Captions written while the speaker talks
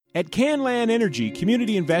At Canlan Energy,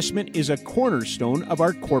 community investment is a cornerstone of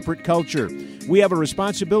our corporate culture. We have a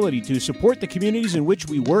responsibility to support the communities in which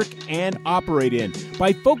we work and operate in.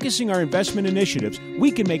 By focusing our investment initiatives,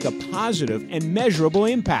 we can make a positive and measurable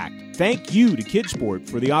impact. Thank you to Kidsport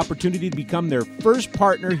for the opportunity to become their first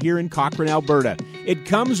partner here in Cochrane, Alberta. It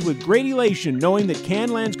comes with great elation knowing that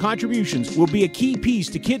Canlan's contributions will be a key piece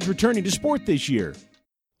to kids returning to sport this year.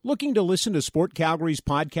 Looking to listen to Sport Calgary's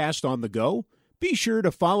podcast on the go? Be sure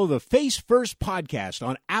to follow the Face First podcast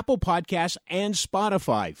on Apple Podcasts and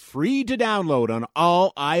Spotify, free to download on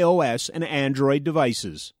all iOS and Android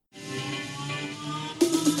devices.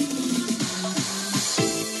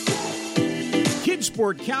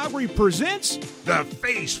 Kidsport Calgary presents the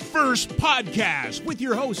Face First podcast with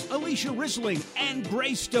your hosts Alysia Rissling and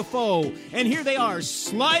Grace Dafoe. And here they are,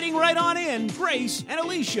 sliding right on in, Grace and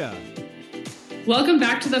Alysia. Welcome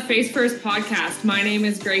back to the Face First podcast. My name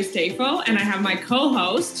is Grace Dafoe, and I have my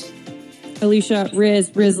co-host, Alysia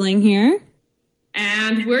Rissling here.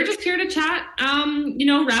 And we're just here to chat,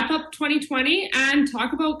 wrap up 2020 and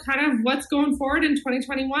talk about kind of what's going forward in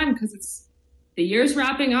 2021, because the year's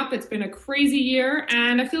wrapping up. It's been a crazy year,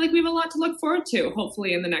 and I feel like we have a lot to look forward to,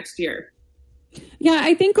 hopefully, in the next year. Yeah,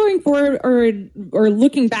 I think going forward, or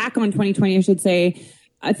looking back on 2020, I should say,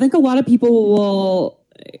 I think a lot of people will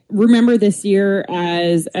remember this year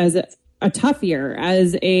as a tough year,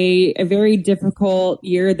 as a very difficult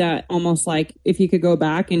year that almost like if you could go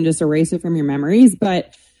back and just erase it from your memories.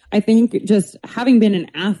 But I think just having been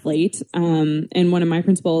an athlete, and one of my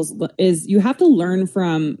principles is you have to learn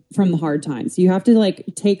from the hard times. You have to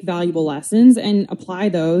take valuable lessons and apply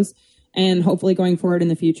those. And hopefully going forward in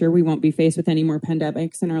the future, we won't be faced with any more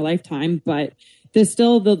pandemics in our lifetime. But there's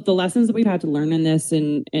still the lessons that we've had to learn in this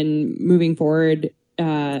and moving forward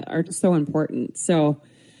are just so important. So,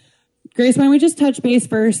 Grace, why don't we just touch base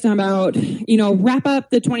first about, wrap up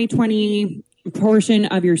the 2020 portion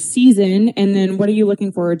of your season, and then what are you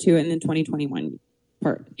looking forward to in the 2021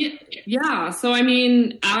 part? Yeah. So,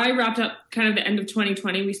 I wrapped up kind of the end of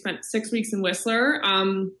 2020. We spent 6 weeks in Whistler.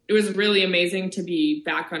 It was really amazing to be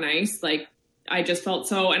back on ice. I just felt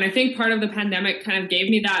so, and I think part of the pandemic kind of gave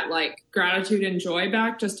me that gratitude and joy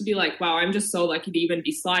back, just to be wow, I'm just so lucky to even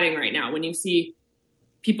be sliding right now. When you see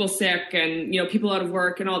people sick and, people out of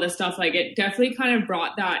work and all this stuff, it definitely kind of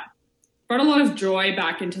brought a lot of joy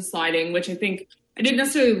back into sliding, which I think I didn't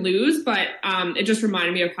necessarily lose, but it just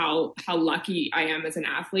reminded me of how lucky I am as an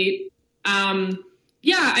athlete. That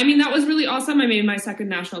was really awesome. I made my second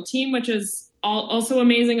national team, which is also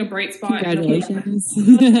amazing, a bright spot. Congratulations.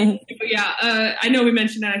 I know we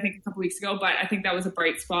mentioned that I think a couple weeks ago, but I think that was a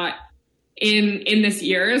bright spot in this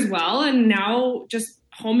year as well. And now just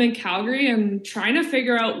home in Calgary and trying to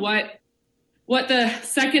figure out what the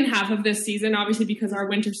second half of this season, obviously because our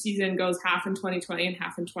winter season goes half in 2020 and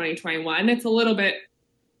half in 2021. It's a little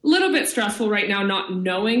bit stressful right now, not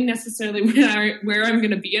knowing necessarily where I'm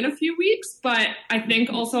going to be in a few weeks. But I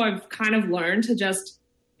think also I've kind of learned to just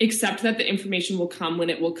accept that the information will come when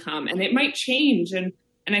it will come, and it might change. And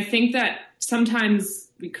I think that sometimes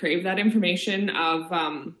we crave that information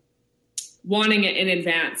of wanting it in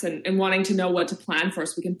advance and wanting to know what to plan for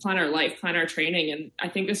so we can plan our life, plan our training. And I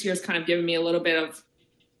think this year's kind of given me a little bit of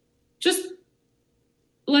just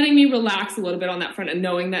letting me relax a little bit on that front and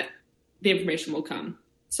knowing that the information will come.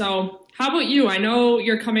 So how about you? I know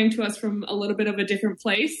you're coming to us from a little bit of a different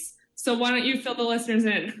place. So why don't you fill the listeners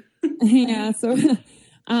in? Yeah. So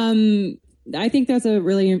I think that's a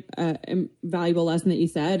really valuable lesson that you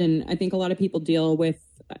said. And I think a lot of people deal with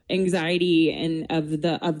anxiety and of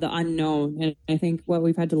the unknown. And I think what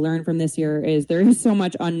we've had to learn from this year is there is so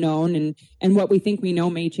much unknown, and what we think we know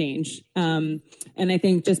may change. And I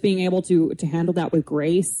think just being able to handle that with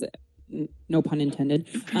grace, no pun intended,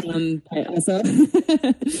 but also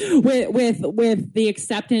with the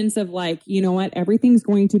acceptance of everything's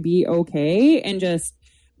going to be okay, and just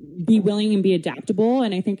be willing and be adaptable.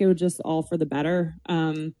 And I think it was just all for the better.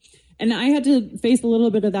 And I had to face a little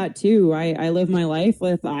bit of that too. I live my life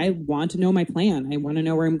with, I want to know my plan. I want to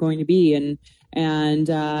know where I'm going to be. And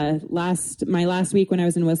my last week when I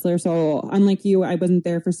was in Whistler, so unlike you, I wasn't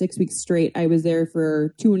there for 6 weeks straight. I was there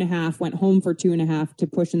for 2.5, went home for 2.5 to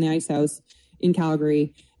push in the ice house in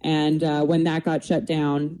Calgary. And when that got shut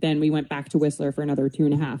down, then we went back to Whistler for another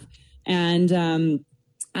 2.5. And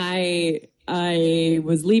I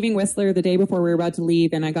was leaving Whistler the day before we were about to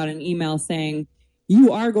leave, and I got an email saying,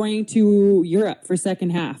 you are going to Europe for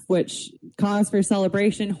second half, which cause for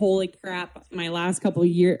celebration. Holy crap. My last couple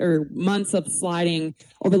of months of sliding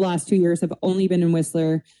over the last 2 years have only been in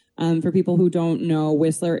Whistler. For people who don't know,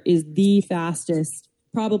 Whistler is the fastest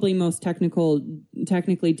probably most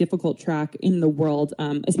technically difficult track in the world,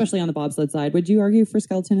 especially on the bobsled side. Would you argue for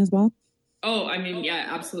Skelton as well? Oh, I mean, yeah,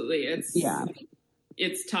 absolutely.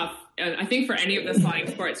 It's tough. I think for any of the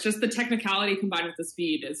sliding sports, just the technicality combined with the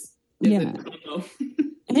speed is a combo.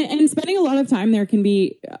 And spending a lot of time there can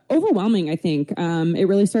be overwhelming, I think. It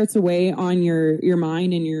really starts to weigh on your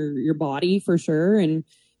mind and your body for sure. And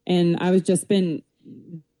I was just been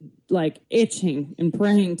like itching and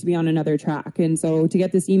praying to be on another track. And so to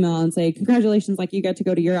get this email and say, congratulations, like you get to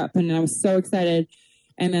go to Europe. And I was so excited.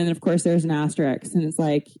 And then, of course, there's an asterisk. And it's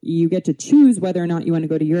like, you get to choose whether or not you want to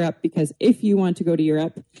go to Europe, because if you want to go to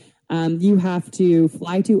Europe, you have to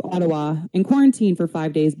fly to Ottawa and quarantine for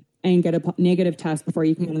 5 days and get a negative test before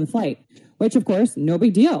you can get on the flight, which, of course, no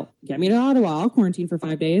big deal. Get me to Ottawa. I'll quarantine for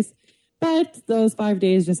 5 days. But those 5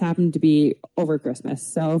 days just happened to be over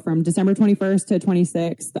Christmas. So from December 21st to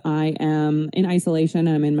 26th, I am in isolation.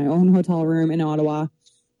 I'm in my own hotel room in Ottawa.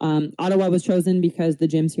 Ottawa was chosen because the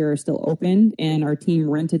gyms here are still open, and our team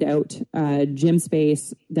rented out gym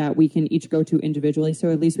space that we can each go to individually.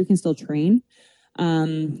 So at least we can still train.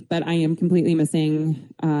 But I am completely missing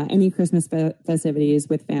any Christmas festivities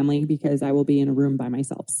with family because I will be in a room by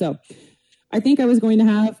myself. So I think I was going to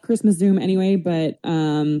have Christmas Zoom anyway, but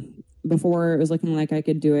before it was looking like I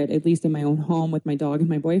could do it at least in my own home with my dog and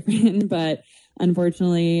my boyfriend. But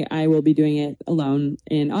unfortunately, I will be doing it alone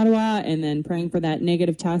in Ottawa and then praying for that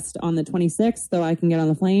negative test on the 26th so I can get on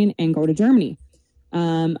the plane and go to Germany.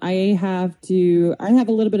 I have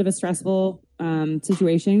a little bit of a stressful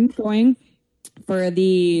situation going for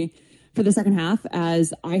the second half,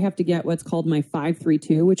 as I have to get what's called my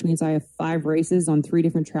 5-3-2, which means I have 5 races on 3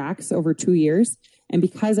 different tracks over 2 years. And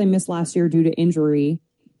because I missed last year due to injury,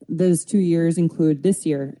 those 2 years include this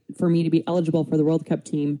year for me to be eligible for the World Cup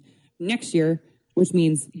team next year, which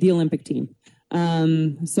means the Olympic team.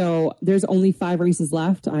 So there's only 5 races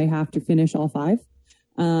left. I have to finish all 5.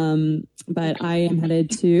 But I am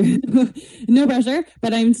headed to no pressure,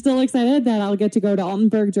 but I'm still excited that I'll get to go to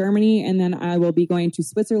Altenburg, Germany. And then I will be going to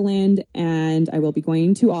Switzerland, and I will be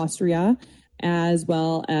going to Austria, as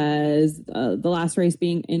well as the last race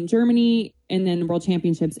being in Germany, and then World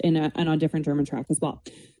Championships and on a different German track as well.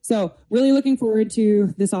 So really looking forward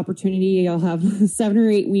to this opportunity. I'll have 7 or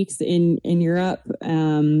 8 weeks in Europe.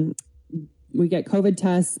 We get COVID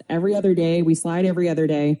tests every other day. We slide every other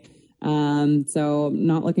day. So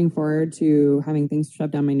not looking forward to having things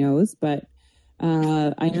shoved down my nose, but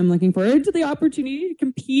I am looking forward to the opportunity to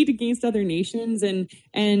compete against other nations and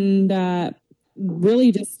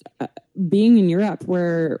really just being in Europe,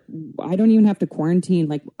 where I don't even have to quarantine.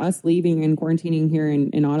 Like, us leaving and quarantining here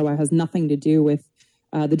in Ottawa has nothing to do with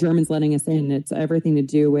the Germans letting us in. It's everything to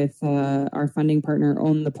do with our funding partner,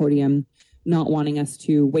 Own the Podium, not wanting us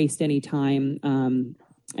to waste any time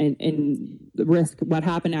and risk what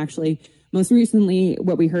happened actually most recently,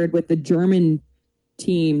 what we heard with the German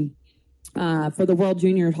team for the World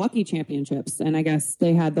Junior Hockey Championships. And I guess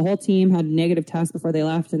the whole team had negative tests before they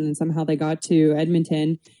left, and then somehow they got to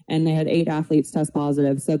Edmonton and they had 8 athletes test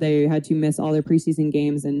positive. So they had to miss all their preseason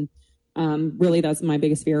games. And really, that's my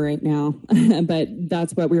biggest fear right now. But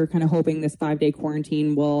that's what we were kind of hoping this 5-day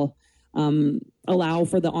quarantine will allow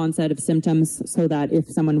for the onset of symptoms, so that if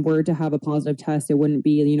someone were to have a positive test, it wouldn't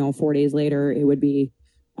be, 4 days later. It would be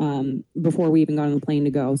before we even got on the plane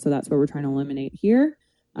to go. So that's what we're trying to eliminate here.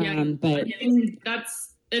 But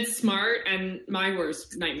it's smart. And my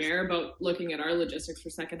worst nightmare about looking at our logistics for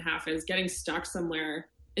second half is getting stuck somewhere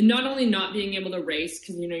and not only not being able to race,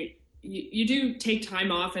 because, you do take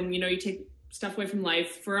time off and, you take stuff away from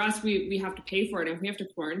life. For us, we have to pay for it, and if we have to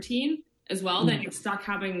quarantine as well, then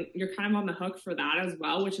you're kind of on the hook for that as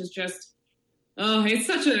well, which is just, it's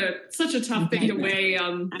such a tough thing to weigh.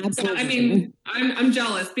 Absolutely. I mean, I'm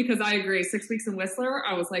jealous, because I agree. 6 weeks in Whistler,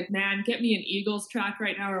 I was like, man, get me an Eagles track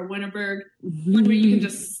right now, or Winterberg, where you can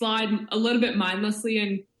just slide a little bit mindlessly.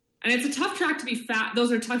 And it's a tough track to be fast.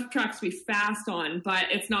 Those are tough tracks to be fast on, but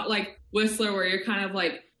it's not like Whistler where you're kind of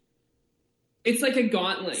like, it's like a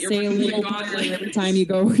gauntlet. You're running a gauntlet every time you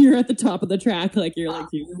go. You're at the top of the track, like you're like,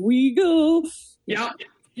 here we go. Yeah,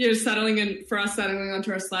 you're settling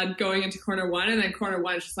onto our sled, going into corner 1, and then corner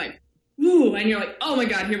 1 is just like, woo, and you're like, oh my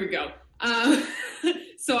god, here we go.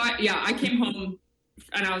 So I came home,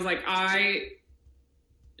 and I was like, I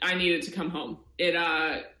needed to come home.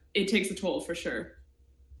 It takes a toll for sure.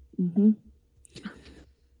 Mm-hmm.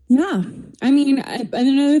 Yeah. I mean, and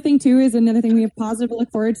another thing we have positive to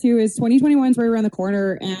look forward to is 2021 is right around the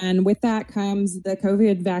corner. And with that comes the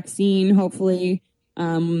COVID vaccine, hopefully.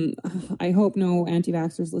 I hope no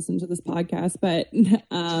anti-vaxxers listen to this podcast, but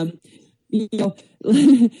you know,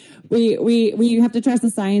 we have to trust the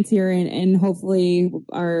science here, and hopefully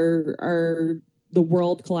the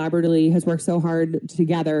world collaboratively has worked so hard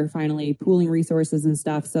together, finally pooling resources and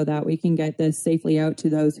stuff so that we can get this safely out to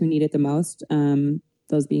those who need it the most.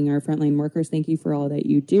 Those being our frontline workers. Thank you for all that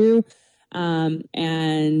you do.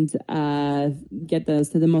 And get those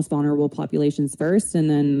to the most vulnerable populations first. And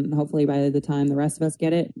then hopefully by the time the rest of us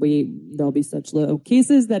get it, there'll be such low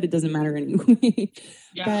cases that it doesn't matter anyway.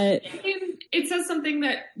 Yeah. But it says something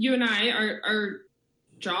that you and I, our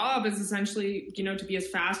job is essentially, to be as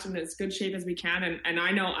fast and as good shape as we can. And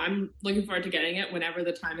I know I'm looking forward to getting it whenever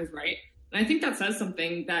the time is right. And I think that says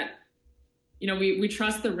something that, we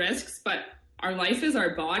trust the risks, but our life is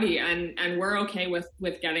our body, and we're okay with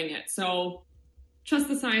getting it. So trust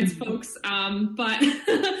the science, folks. But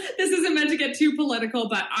this isn't meant to get too political,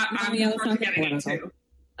 but I'm looking forward to getting it too.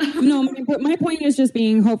 No, my point is just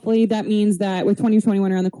being, hopefully that means that with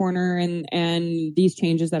 2021 around the corner and these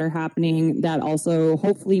changes that are happening, that also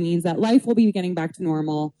hopefully means that life will be getting back to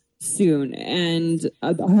normal soon. And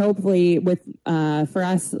hopefully for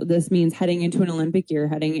us, this means heading into an Olympic year,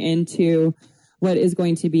 heading into what is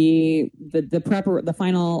going to be the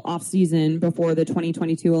final off season before the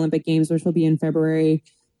 2022 Olympic Games, which will be in February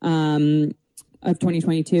of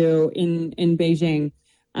 2022 in Beijing.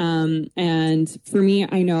 And for me,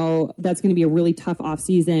 I know that's going to be a really tough off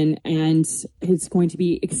season, and it's going to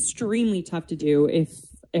be extremely tough to do if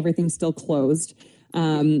everything's still closed.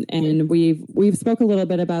 And we've spoke a little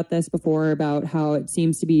bit about this before, about how it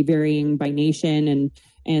seems to be varying by nation,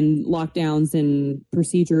 and lockdowns and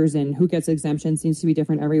procedures and who gets exemption seems to be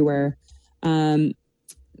different everywhere.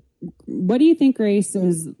 What do you think, Grace,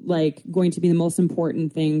 is going to be the most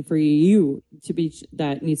important thing for you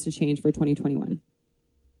that needs to change for 2021?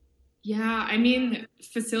 Yeah,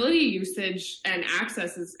 facility usage and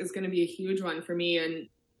access is going to be a huge one for me.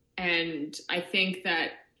 And I think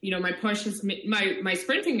that, my push is my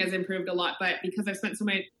sprinting has improved a lot, but because I've spent so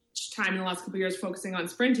much time in the last couple of years focusing on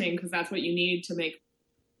sprinting, because that's what you need to make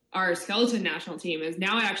our skeleton national team, is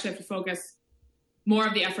now I actually have to focus more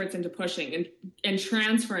of the efforts into pushing and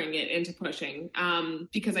transferring it into pushing,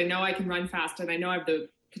 because I know I can run fast, and I know I have the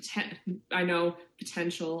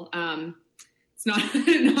potential. It's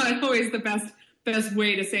not always the best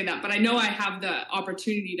way to say that, but I know I have the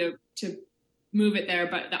opportunity to move it there.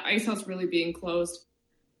 But the ice house really being closed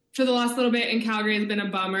for the last little bit in Calgary has been a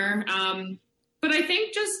bummer. But I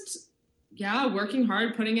think working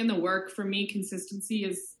hard, putting in the work, for me, consistency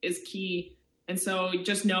is key. And so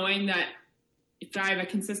just knowing that if I have a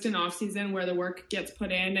consistent off season where the work gets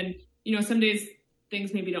put in, and, some days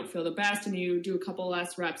things maybe don't feel the best and you do a couple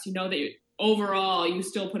less reps, that overall you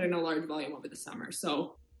still put in a large volume over the summer.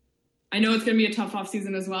 So I know it's going to be a tough off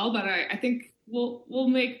season as well, but I think we'll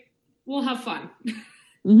have fun.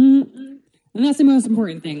 Mm-hmm. And that's the most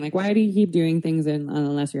important thing. Why do you keep doing things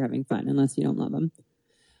unless you're having fun, unless you don't love them?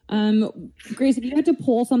 Grace, if you had to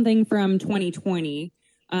pull something from 2020,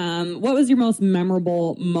 what was your most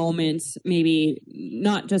memorable moment, maybe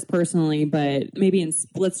not just personally, but maybe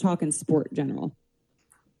let's talk in sport in general?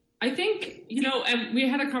 I think, and we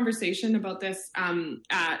had a conversation about this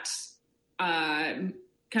at kind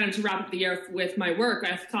of to wrap up the year with my work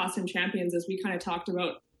at Classroom Champions, as we kind of talked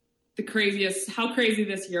about how crazy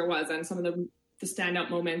this year was and some of the standout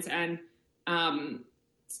moments. And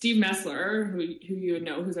Steve Messler, who you would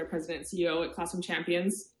know, who's our president and CEO at Classroom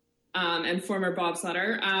Champions, and former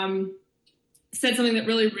bobsledder, said something that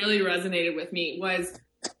really, really resonated with me.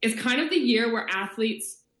 It's kind of the year where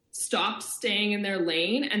athletes stopped staying in their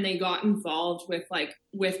lane and they got involved with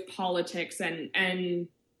politics and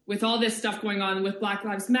with all this stuff going on with Black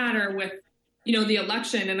Lives Matter, with, the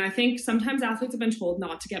election. And I think sometimes athletes have been told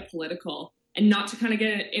not to get political and not to kind of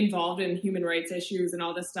get involved in human rights issues and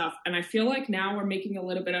all this stuff. And I feel like now we're making a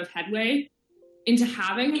little bit of headway into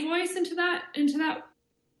having a voice into that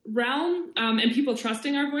realm, and people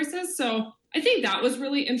trusting our voices. So I think that was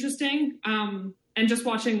really interesting. And just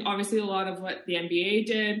watching, obviously, a lot of what the NBA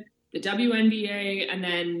did, the WNBA, and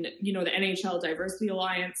then, the NHL Diversity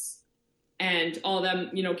Alliance, and all of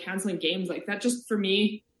them, canceling games, that just, for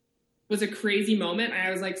me, was a crazy moment. And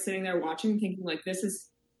I was sitting there watching, thinking this is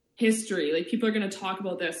history. People are going to talk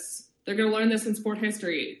about this. They're going to learn this in sport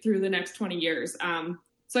history through the next 20 years.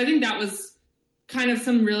 So I think that was kind of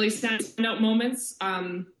some really standout moments.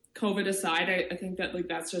 COVID aside, I think that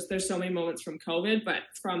that's just, there's so many moments from COVID, but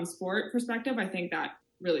from sport perspective, I think that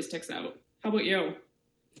really sticks out. How about you?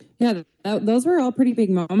 Yeah, those were all pretty big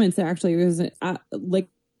moments. Actually, it was that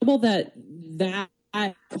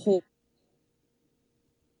whole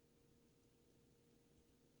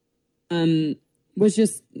was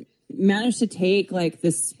just managed to take like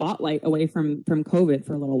this spotlight away from COVID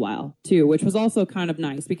for a little while too, which was also kind of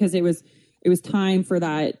nice because it was time for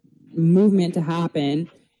that movement to happen.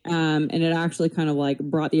 And it actually kind of like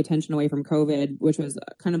brought the attention away from COVID, which was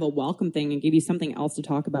kind of a welcome thing and gave you something else to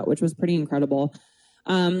talk about, which was pretty incredible.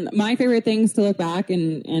 My favorite things to look back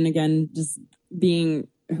and again, just being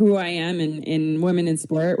who I am in women in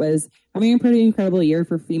sport was having a pretty incredible year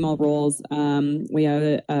for female roles. We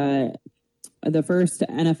had the first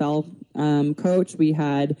NFL coach. We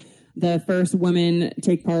had the first woman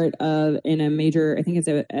take part in a major, I think it's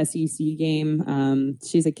a SEC game.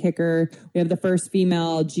 She's a kicker. We have the first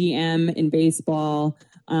female GM in baseball.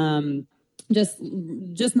 Just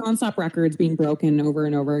nonstop records being broken over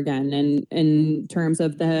and over again. And in terms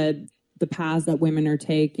of the paths that women are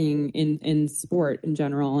taking in sport in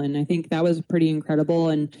general. And I think that was pretty incredible.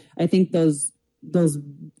 And I think those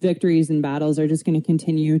victories and battles are just going to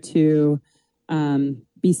continue to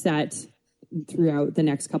be set throughout the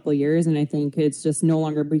next couple of years. And I think it's just no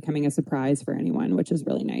longer becoming a surprise for anyone, which is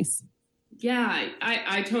really nice. Yeah,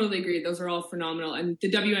 I totally agree. Those are all phenomenal. And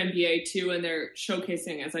the WNBA too, and they're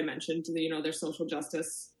showcasing, as I mentioned, their social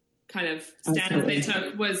justice kind of stance they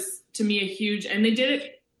took was to me a huge, and they did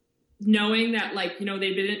it knowing that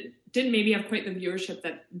they didn't maybe have quite the viewership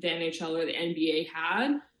that the NHL or the NBA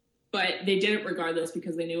had, but they did it regardless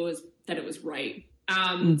because they knew that it was right.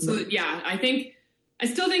 So yeah, I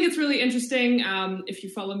still think it's really interesting. If you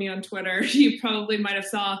follow me on Twitter, you probably might have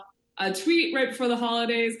saw a tweet right before the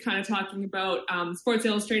holidays kind of talking about Sports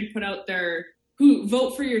Illustrated put out their who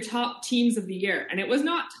vote for your top teams of the year. And it was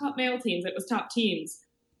not top male teams, it was top teams.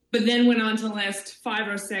 But then went on to list 5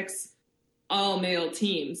 or 6 all male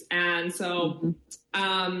teams. And so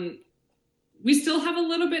we still have a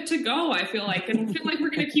little bit to go, I feel like. And I feel like we're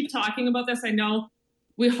going to keep talking about this. I know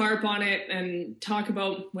we harp on it and talk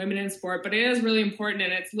about women in sport, but it is really important.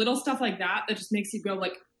 And it's little stuff like that just makes you go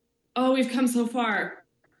like, oh, we've come so far,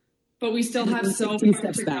 but we still have so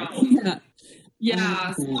far to go.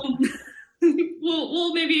 Yeah. So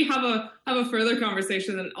we'll maybe have a further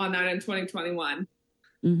conversation on that in 2021.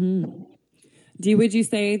 Mm-hmm. Would you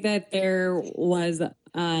say that there was, we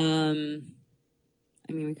kind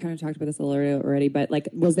of talked about this a little bit already, but like,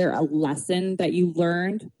 was there a lesson that you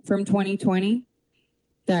learned from 2020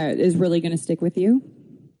 that is really going to stick with you?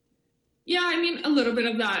 Yeah, a little bit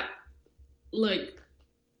of that, like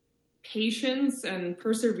patience and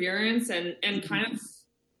perseverance and kind of,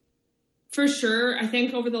 for sure, I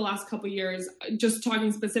think over the last couple of years, just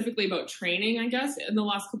talking specifically about training, I guess, in the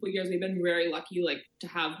last couple of years, we've been very lucky, like to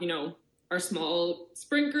have, our small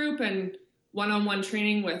sprint group and one-on-one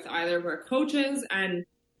training with either of our coaches. And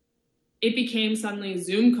it became suddenly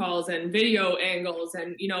Zoom calls and video angles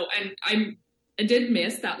and, and I did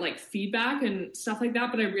miss that like feedback and stuff like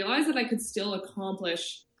that, but I realized that I could still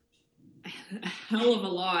accomplish a hell of a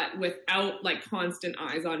lot without like constant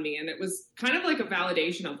eyes on me. And it was kind of like a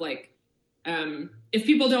validation of like, if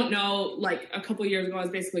people don't know, like a couple of years ago, I was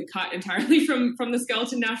basically cut entirely from the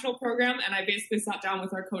skeleton national program. And I basically sat down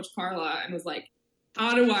with our coach, Carla, and was like,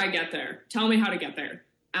 how do I get there? Tell me how to get there.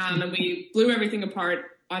 And we blew everything apart,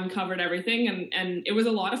 uncovered everything. And it was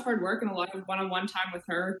a lot of hard work and a lot of one-on-one time with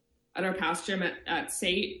her at our past gym at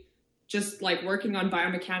SAIT, just like working on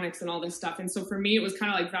biomechanics and all this stuff. And so for me, it was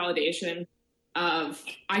kind of like validation of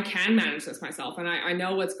I can manage this myself and I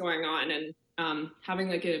know what's going on. And having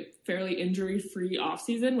like a fairly injury-free off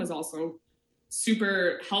season was also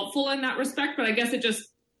super helpful in that respect. But I guess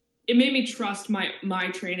it made me trust my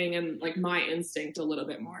training and like my instinct a little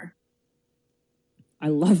bit more. I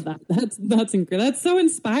love that. That's incredible. That's so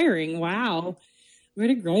inspiring. Wow.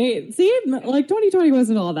 Really great. See, like 2020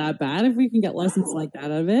 wasn't all that bad if we can get lessons like that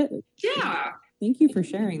out of it. Yeah. Thank you for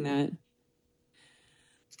sharing that.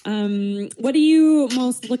 What are you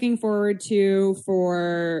most looking forward to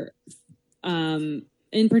for,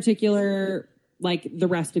 in particular, like the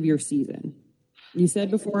rest of your season? You said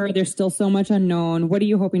before there's still so much unknown. What are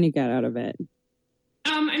you hoping to get out of it?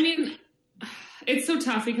 It's so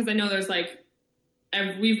tough because I know there's like,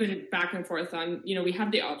 we've been back and forth on, we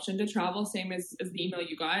have the option to travel, same as the email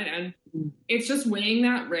you got. And it's just weighing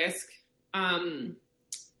that risk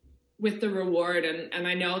with the reward. And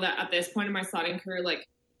I know that at this point in my slotting career, like,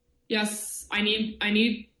 yes, I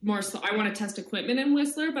need more. So I want to test equipment in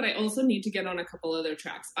Whistler, but I also need to get on a couple other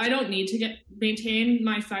tracks. I don't need to maintain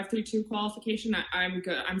my 532 qualification. I'm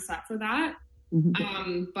good. I'm set for that.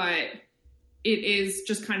 Mm-hmm. But it is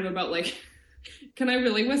just kind of about like, can I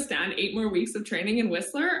really withstand 8 more weeks of training in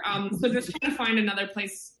Whistler? So just trying to find another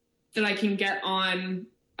place that I can get on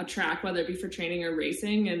a track, whether it be for training or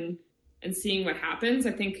racing and seeing what happens.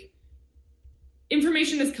 I think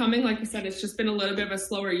information is coming. Like I said, it's just been a little bit of a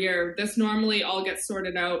slower year. This normally all gets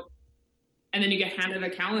sorted out, and then you get handed a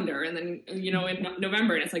calendar, and then, you know, in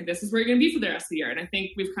November, and it's like, this is where you're going to be for the rest of the year. And I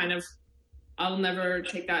think we've kind of, I'll never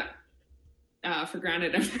take that for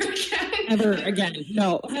granted ever again.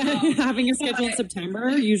 No. Having a schedule in September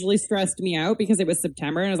usually stressed me out because it was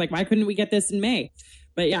September, and I was like, why couldn't we get this in May?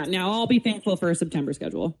 But yeah, now I'll be thankful for a September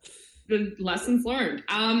schedule. The lessons learned.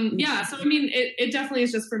 Yeah, so I mean, it definitely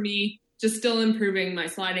is just for me, just still improving my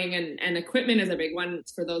sliding, and equipment is a big one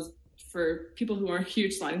for people who aren't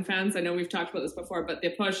huge sliding fans. I know we've talked about this before, but the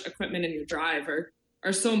push, equipment, and your drive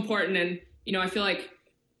are so important. And, you know, I feel like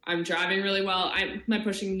I'm driving really well. My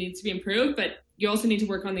pushing needs to be improved, but you also need to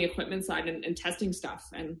work on the equipment side and testing stuff.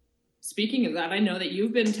 And speaking of that, I know that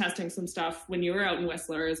you've been testing some stuff when you were out in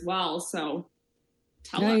Whistler as well. So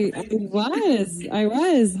tell us. I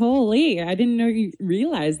was. Holy, I didn't know you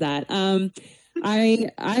realized that.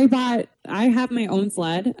 I have my own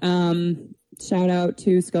sled. Shout out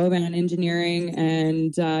to Scovan Engineering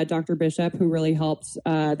and Dr. Bishop, who really helped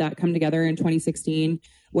that come together in 2016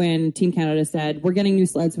 when Team Canada said, we're getting new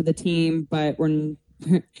sleds for the team, but we're,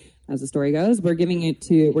 as the story goes, we're giving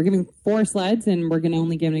 4 sleds, and we're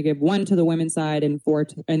only going to give 1 to the women's side and 3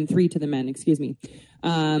 to the men, excuse me.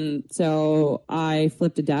 So I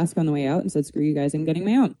flipped a desk on the way out and said, screw you guys, I'm getting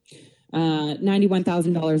my own.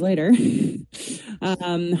 $91,000 later,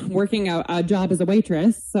 working a job as a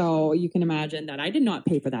waitress. So you can imagine that I did not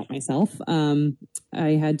pay for that myself.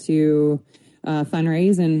 I had to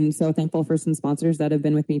fundraise, and so thankful for some sponsors that have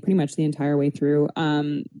been with me pretty much the entire way through,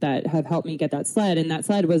 that have helped me get that sled. And that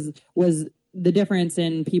sled was the difference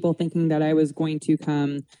in people thinking that I was going to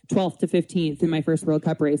come 12th to 15th in my first World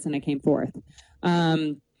Cup race, and I came 4th.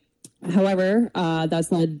 However, that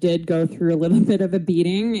sled did go through a little bit of a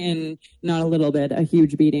beating, and not a little bit, a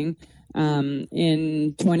huge beating.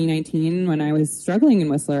 In 2019, when I was struggling in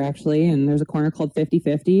Whistler, actually, and there's a corner called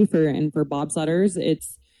 50-50 for bobsledders.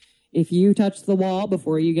 It's, if you touch the wall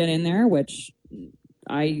before you get in there, which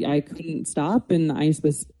I couldn't stop, and I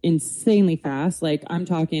was insanely fast. Like, I'm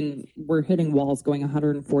talking, we're hitting walls going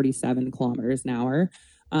 147 kilometers an hour.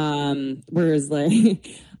 Whereas like,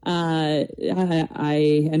 I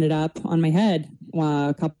ended up on my head,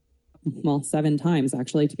 7 times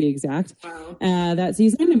actually, to be exact. Wow. That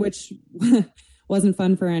season, which wasn't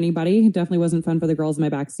fun for anybody. Definitely wasn't fun for the girls in my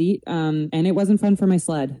back seat. And it wasn't fun for my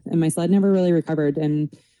sled, and my sled never really recovered. And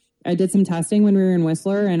I did some testing when we were in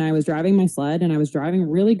Whistler, and I was driving my sled, and I was driving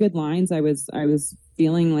really good lines. I was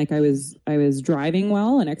feeling like I was driving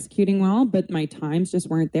well and executing well, but my times just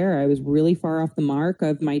weren't there. I was really far off the mark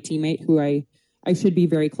of my teammate, who I should be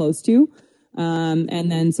very close to.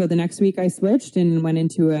 And then so the next week I switched and went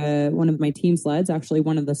into one of my team sleds, actually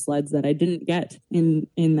one of the sleds that I didn't get in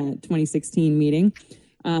that 2016 meeting.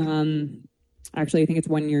 Actually, I think it's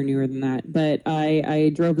 1 year newer than that, but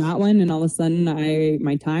I drove that one, and all of a sudden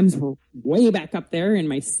my times were way back up there, and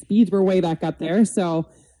my speeds were way back up there. So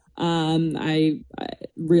I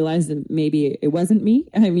realized that maybe it wasn't me.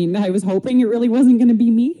 I mean, I was hoping it really wasn't going to be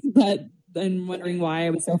me, but then wondering why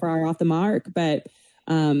I was so far off the mark. But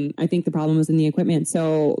I think the problem was in the equipment.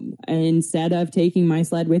 So instead of taking my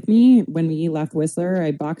sled with me, when we left Whistler,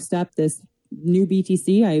 I boxed up this new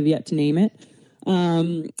BTC. I have yet to name it.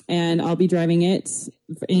 And I'll be driving it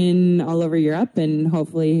in all over Europe, and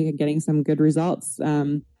hopefully getting some good results.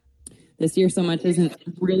 This year so much isn't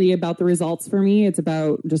really about the results for me. It's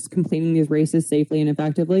about just completing these races safely and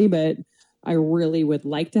effectively. But I really would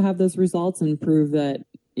like to have those results and prove that,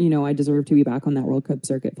 you know, I deserve to be back on that World Cup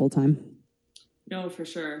circuit full time. No, for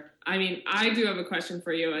sure. I mean, I do have a question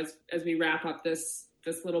for you as we wrap up this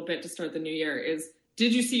little bit to start the new year is,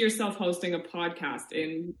 did you see yourself hosting a podcast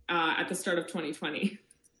at the start of 2020?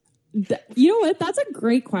 You know what? That's a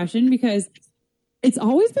great question, because it's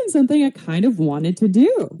always been something I kind of wanted to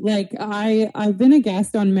do. Like, I've been a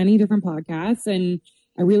guest on many different podcasts, and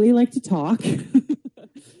I really like to talk.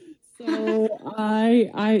 So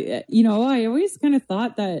I always kind of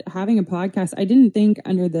thought that having a podcast, I didn't think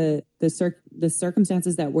under the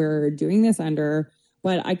circumstances that we're doing this under,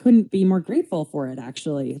 but I couldn't be more grateful for it,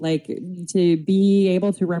 actually. Like, to be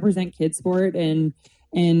able to represent kids sport and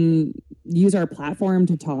use our platform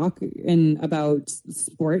to talk about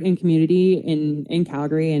sport and community in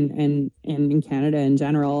Calgary and in Canada in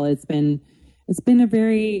general. It's been a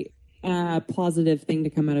very positive thing to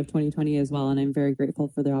come out of 2020 as well, and I'm very grateful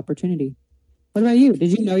for the opportunity. What about you?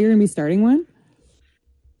 Did you know you were going to be starting one?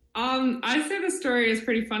 I say the story is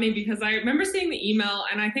pretty funny because I remember seeing the email,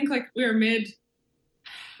 and I think like we were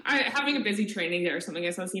having a busy training day or something. I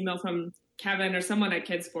saw this email from Kevin or someone at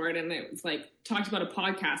Kidsport, and it was like talked about a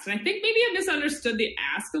podcast. And I think maybe I misunderstood the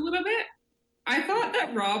ask a little bit. I thought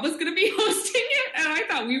that Rob was going to be hosting it, and I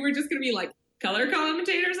thought we were just going to be like color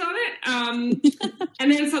commentators on it.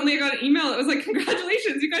 And then suddenly I got an email. It was like,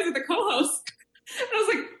 congratulations, you guys are the co-hosts. And I was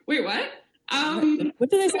like, wait, what? What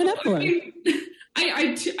did I sign up for?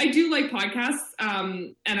 I do like podcasts,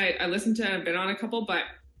 and I listen to, I've been on a couple, but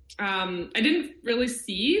I didn't really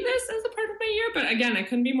see this as a part of my year. But again, I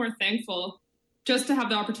couldn't be more thankful just to have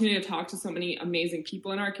the opportunity to talk to so many amazing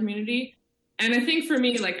people in our community. And I think for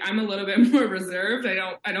me, like, I'm a little bit more reserved. I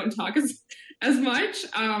don't talk as much.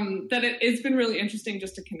 That it's been really interesting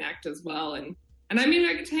just to connect as well. And I mean,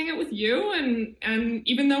 I get to hang out with you, and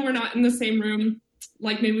even though we're not in the same room,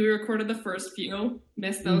 like maybe we recorded the first few,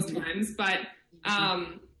 missed those times, but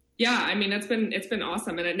yeah, I mean, it's been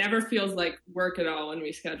awesome, and it never feels like work at all when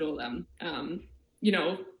we schedule them. You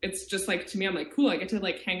know, it's just like, to me, I'm like, cool, I get to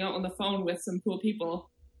like hang out on the phone with some cool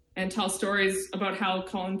people and tell stories about how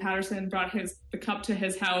Colin Patterson brought the cup to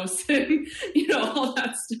his house and, you know, all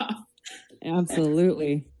that stuff.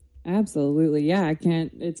 Absolutely. Yeah,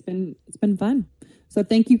 it's been fun. So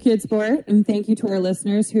thank you, Kid Sport, and thank you to our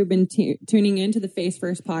listeners who've been tuning in to the Face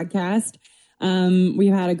First podcast.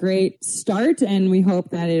 We've had a great start, and we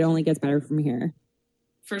hope that it only gets better from here.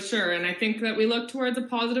 For sure. And I think that we look towards a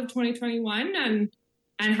positive 2021 and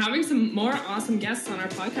having some more awesome guests on our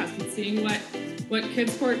podcast and seeing what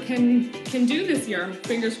Kids Sport can do this year.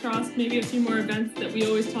 Fingers crossed, maybe a few more events that we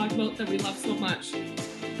always talk about that we love so much.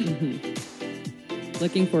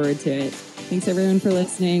 Looking forward to it. Thanks everyone for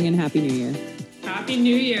listening, and Happy New Year. Happy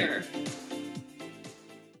New Year.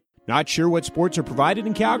 Not sure what sports are provided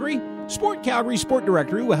in Calgary? Sport Calgary Sport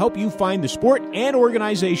Directory will help you find the sport and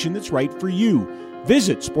organization that's right for you.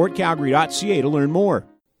 Visit sportcalgary.ca to learn more.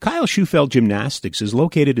 Kyle Schufeld Gymnastics is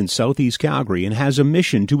located in Southeast Calgary and has a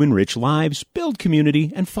mission to enrich lives, build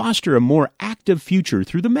community, and foster a more active future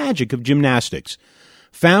through the magic of gymnastics.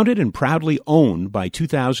 Founded and proudly owned by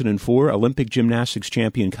 2004 Olympic gymnastics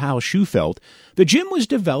champion Kyle Schufeld, the gym was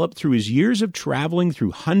developed through his years of traveling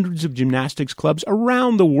through hundreds of gymnastics clubs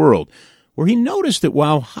around the world, where he noticed that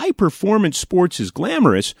while high-performance sports is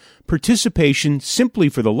glamorous, participation simply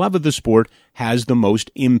for the love of the sport has the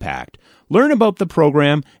most impact. Learn about the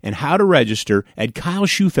program and how to register at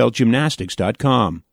KyleSchufeldGymnastics.com.